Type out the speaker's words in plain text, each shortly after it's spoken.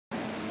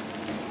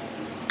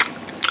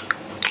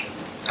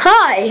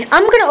Hi,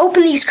 I'm gonna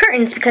open these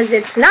curtains because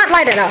it's not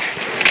light enough.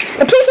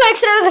 But please don't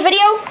exit out of the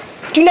video.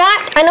 Do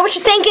not. I know what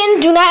you're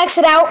thinking. Do not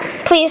exit out,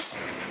 please.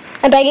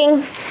 I'm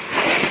begging.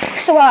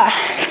 So,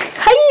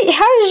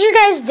 how's your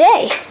guys'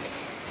 day?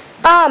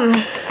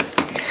 The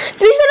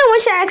reason I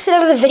want you to exit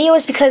out of the video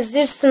is because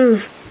there's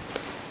some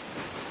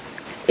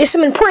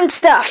important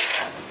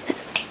stuff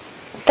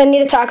that I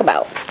need to talk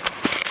about.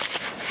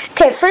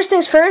 Okay, first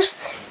things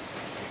first.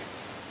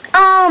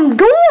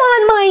 Go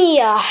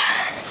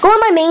on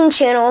my main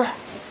channel.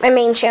 My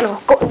main channel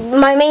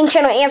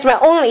and my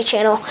only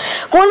channel.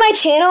 Go on my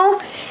channel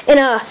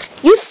and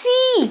you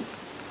see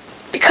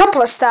a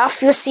couple of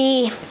stuff. You'll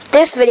see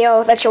this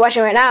video that you're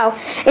watching right now,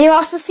 and you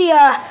also see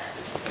a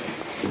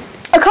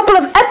couple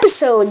of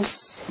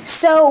episodes.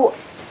 So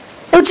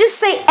it'll just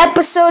say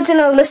episodes and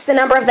it'll list the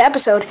number of the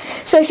episode.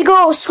 So if you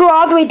go scroll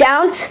all the way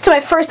down to my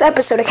first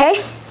episode,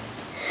 okay?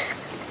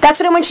 That's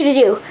what I want you to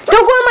do.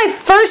 Don't go on my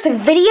first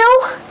video.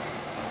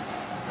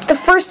 The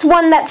first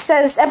one that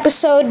says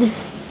episode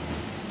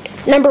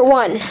number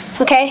 1,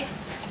 okay?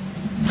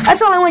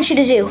 That's all I want you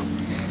to do.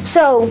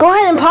 So go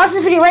ahead and pause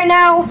this video right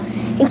now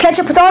and catch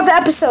up with all the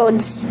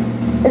episodes.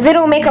 Then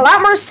it'll make a lot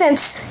more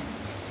sense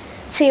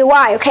to you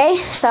why,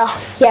 okay? So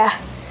yeah.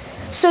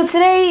 So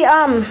today,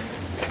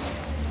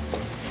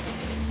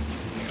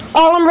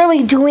 all I'm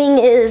really doing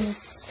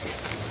is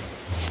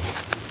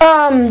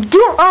showing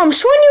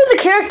you the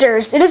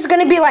characters. It is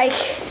gonna be like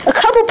a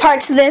couple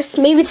parts of this,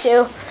 maybe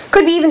 2.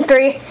 Could be even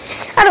 3.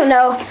 I don't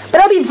know. But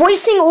I'll be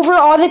voicing over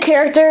all the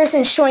characters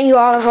and showing you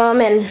all of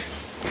them. And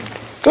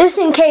just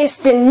in case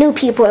the new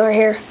people are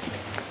here.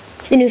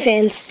 The new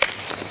fans.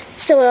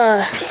 So,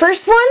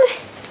 first one,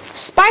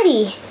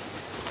 Spidey.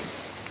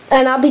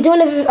 And I'll be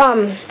doing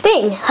a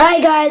thing. Hi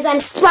guys, I'm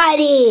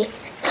Spidey.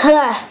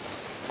 I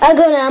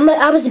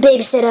was the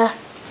babysitter.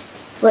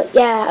 But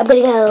yeah, I'm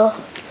gonna go.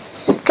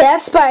 Okay,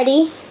 that's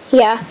Spidey.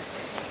 Yeah.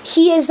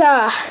 He is,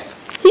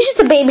 he's just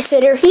a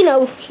babysitter. He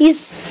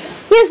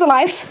has a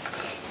life.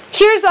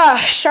 Here's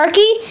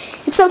Sharky.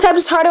 And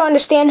sometimes it's hard to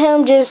understand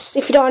him. Just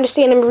if you don't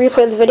understand him,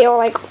 replay the video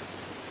like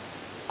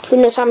who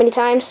knows how many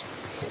times.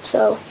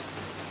 So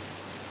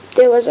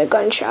there was a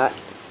gunshot.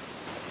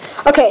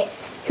 Okay,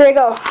 here we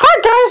go. Hi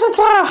guys,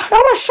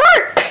 I'm a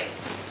shark.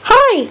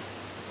 Hi.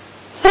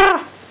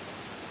 Yeah.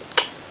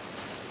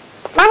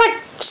 I like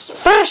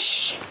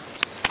fish.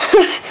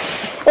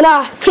 And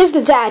here's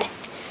the dad.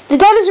 The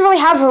dad doesn't really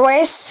have a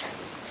voice,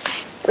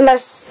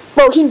 unless.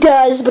 Well, he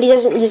does, but he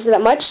doesn't use it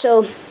that much,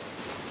 so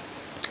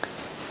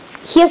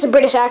he has a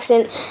British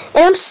accent.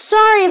 And I'm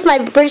sorry if my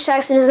British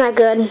accent isn't that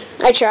good.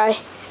 I try.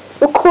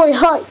 Okay,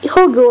 hi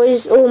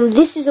guys.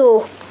 This is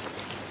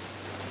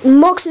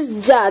Mox's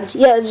dad.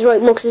 Yeah, that's right,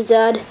 Mox's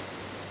dad.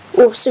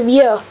 Oh, so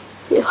yeah.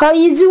 How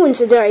you doing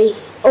today?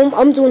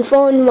 I'm doing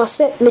fine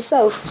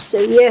myself. So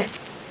yeah.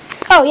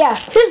 Oh yeah,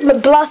 here's my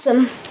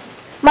Blossom,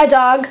 my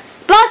dog.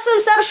 Blossom,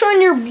 stop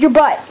showing your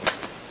butt.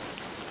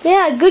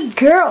 Yeah, good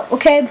girl.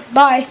 Okay,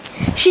 bye.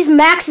 She's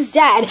Max's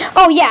dad.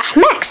 Oh yeah,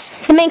 Max,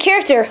 the main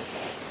character.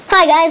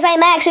 Hi guys,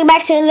 I'm Max. We're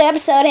back to another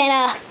episode,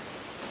 and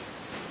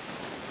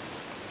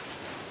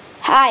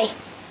hi.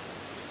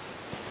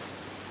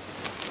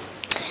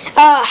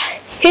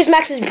 Here's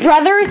Max's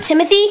brother,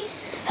 Timothy.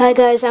 Hi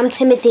guys, I'm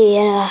Timothy,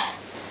 and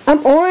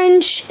I'm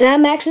Orange, and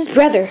I'm Max's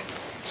brother.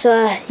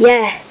 So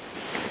yeah.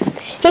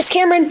 Here's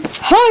Cameron.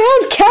 Hi,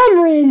 I'm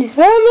Cameron.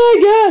 Oh my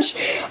gosh,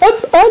 I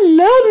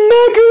love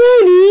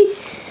macaroni.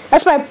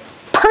 That's my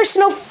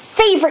personal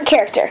favorite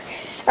character.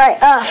 Alright,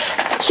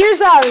 here's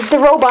the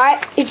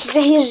robot.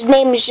 His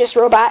name is just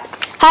Robot.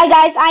 Hi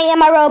guys, I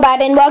am a robot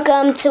and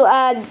welcome to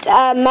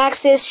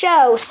Max's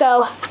show.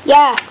 So,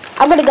 yeah,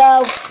 I'm gonna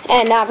go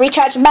and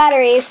recharge some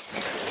batteries.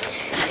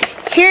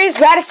 Here's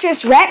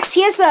Radosaurus Rex.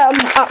 He has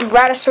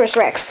Radosaurus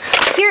Rex.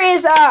 Here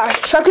is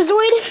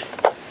Truckazoid.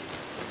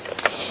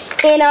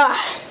 And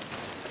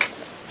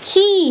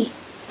he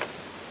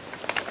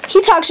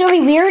talks really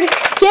weird.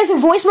 He has a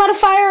voice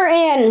modifier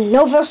and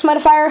no voice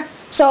modifier.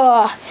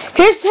 So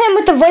here's him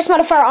with the voice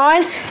modifier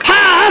on.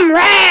 Hi, I'm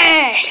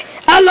Rad.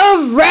 I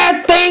love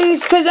rad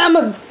things because I'm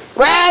a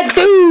rad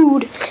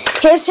dude.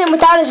 Here's him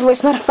without his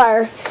voice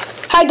modifier.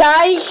 Hi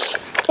guys,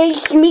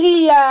 it's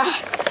me.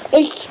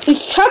 It's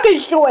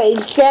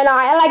Truckazoid, and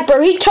I like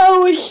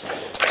burritos,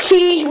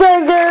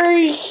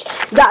 cheeseburgers, ...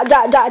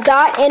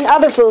 and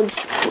other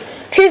foods.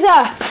 Here's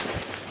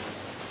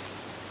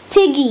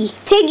Tiggy.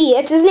 Tiggy,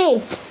 that's his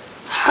name.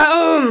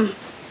 I'm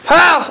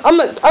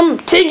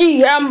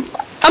Tiggy.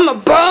 I'm a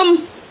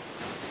bum.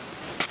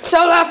 That's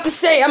all I have to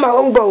say. I'm a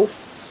hobo.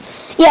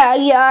 Yeah,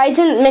 I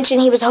didn't mention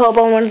he was a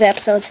hobo in one of the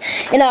episodes.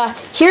 And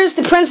here's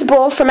the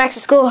principal from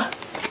Max's school.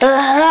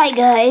 Hi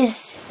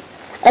guys.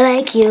 I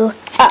like you.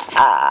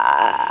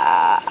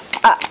 I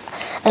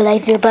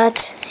like your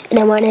butt, and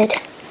I want it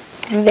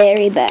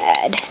very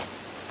bad.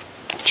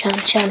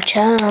 Chomp, chomp,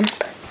 chomp.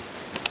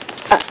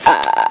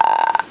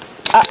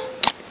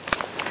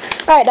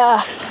 Alright,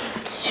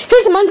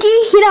 here's the monkey.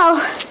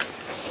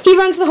 He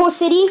runs the whole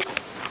city.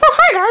 Oh,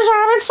 hi guys,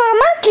 it's a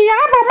monkey.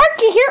 I'm a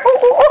monkey here.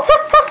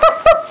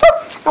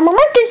 I'm a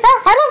monkey. I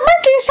love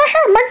monkeys.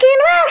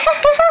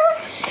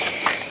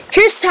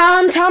 it's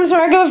Tom. Tom's my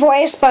regular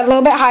voice, but a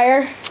little bit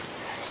higher.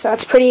 So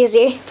it's pretty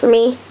easy for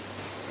me.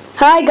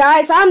 Hi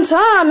guys, I'm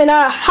Tom, and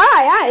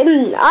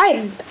hi,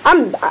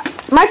 I'm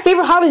my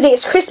favorite holiday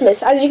is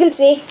Christmas, as you can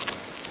see.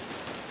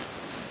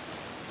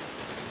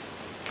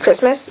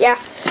 Christmas, yeah.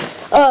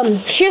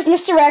 Here's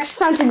Mr. Rex.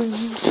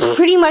 Sounds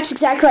pretty much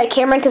exactly like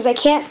Cameron, because I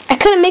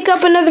couldn't make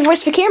up another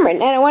voice for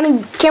Cameron, and I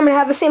wanted Cameron to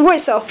have the same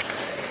voice. So,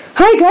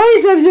 hi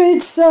guys,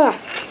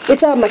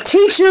 it's my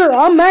teacher.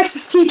 I'm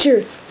Max's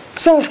teacher.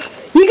 So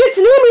you get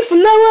to know me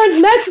from now on as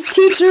Max's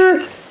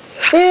teacher.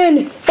 And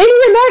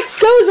anywhere Max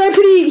goes,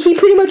 he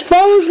pretty much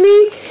follows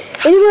me.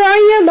 Anywhere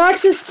I am,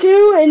 Max is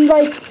too, and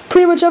like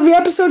pretty much every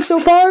episode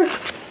so far.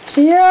 So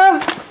yeah,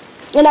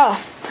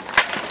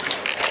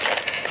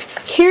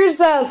 here's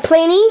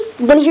Planey.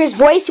 You want to hear his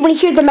voice? You want to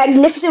hear the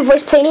magnificent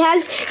voice Planey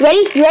has? You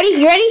ready? You ready?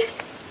 You ready?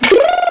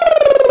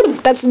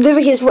 That's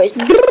literally his voice.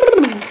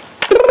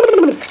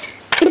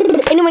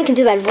 Anyone can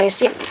do that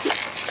voice. Yeah.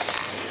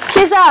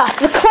 Here's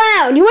the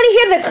clown. You want to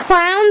hear the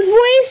clown's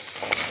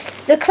voice?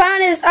 The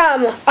clown is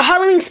a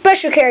Halloween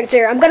special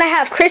character. I'm gonna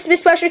have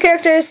Christmas special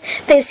characters,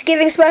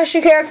 Thanksgiving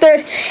special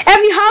characters,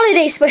 every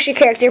holiday special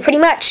character, pretty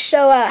much.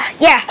 So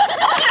yeah.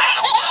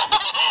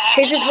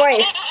 Here's his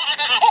voice.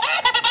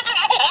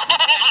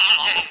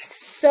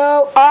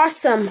 So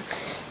awesome.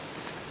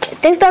 I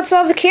think that's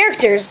all the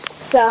characters.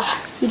 So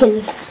you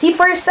can see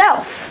for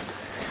yourself.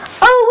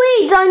 Oh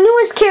wait, the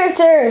newest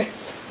character.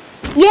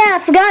 Yeah, I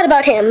forgot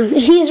about him.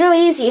 He's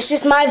really easy. It's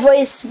just my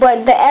voice,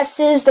 but the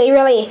S's,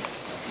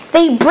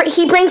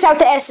 he brings out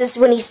the S's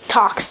when he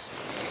talks.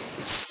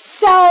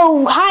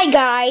 So, hi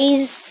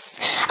guys.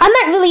 I'm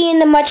not really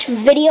into much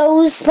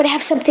videos, but I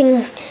have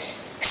something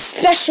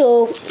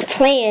special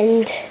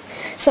planned.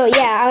 So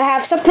yeah, I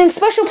have something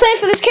special planned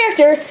for this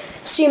character.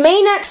 So you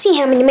may not see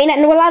him, and you may not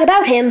know a lot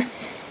about him.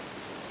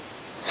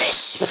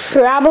 It's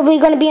probably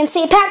going to be in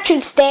St.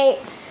 Patrick's Day.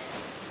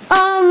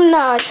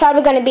 No, it's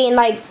probably going to be in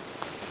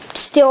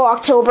still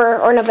October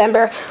or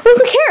November. Well,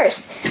 who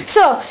cares?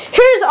 So,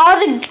 here's all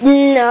the...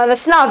 No,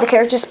 that's not all the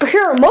characters, but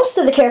here are most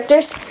of the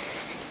characters,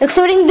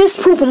 including this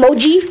poop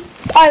emoji.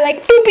 I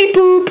like poopy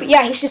poop.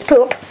 Yeah, he's just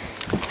poop.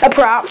 A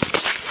prop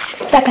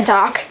that can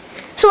talk.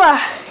 So,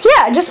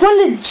 yeah, just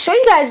wanted to show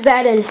you guys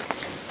that, and...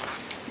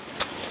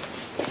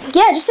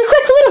 yeah, just a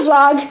quick little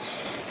vlog.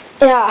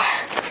 Yeah.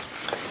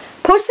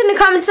 Post in the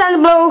comments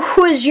down below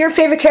who is your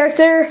favorite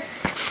character.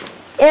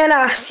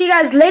 And, see you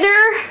guys later.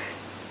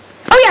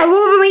 Oh yeah,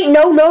 wait,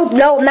 no,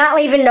 not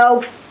leaving,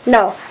 no.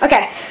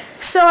 Okay,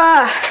 so,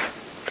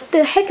 what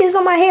the heck is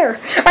on my hair?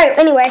 Alright,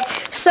 anyway,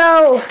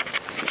 so,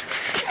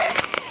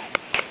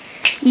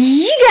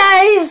 you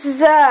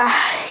guys,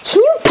 can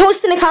you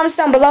post in the comments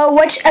down below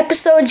which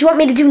episodes you want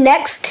me to do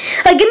next?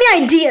 Like, give me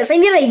ideas. I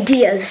need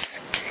ideas.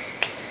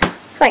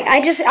 Like,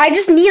 I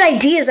just need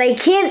ideas. I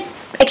can't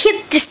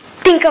just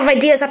think of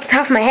ideas off the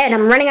top of my head.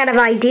 I'm running out of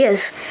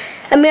ideas.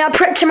 I mean,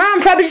 tomorrow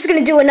I'm probably just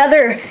gonna do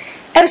another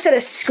episode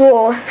of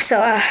school, so,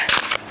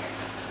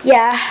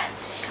 yeah.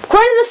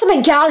 According to this,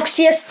 my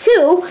Galaxy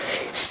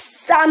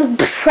S2, I'm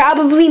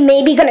probably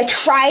maybe gonna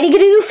try to get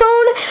a new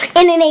phone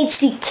and an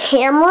HD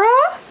camera.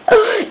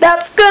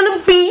 That's gonna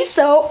be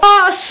so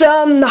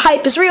awesome. The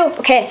hype is real.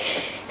 Okay,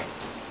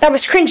 that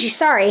was cringy,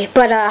 sorry,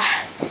 but,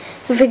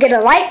 don't forget to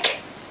like,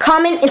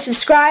 comment, and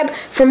subscribe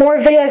for more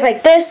videos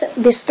like this.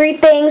 There's 3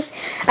 things.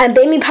 I'm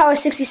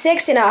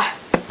BabyPower66, and,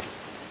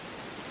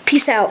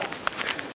 peace out.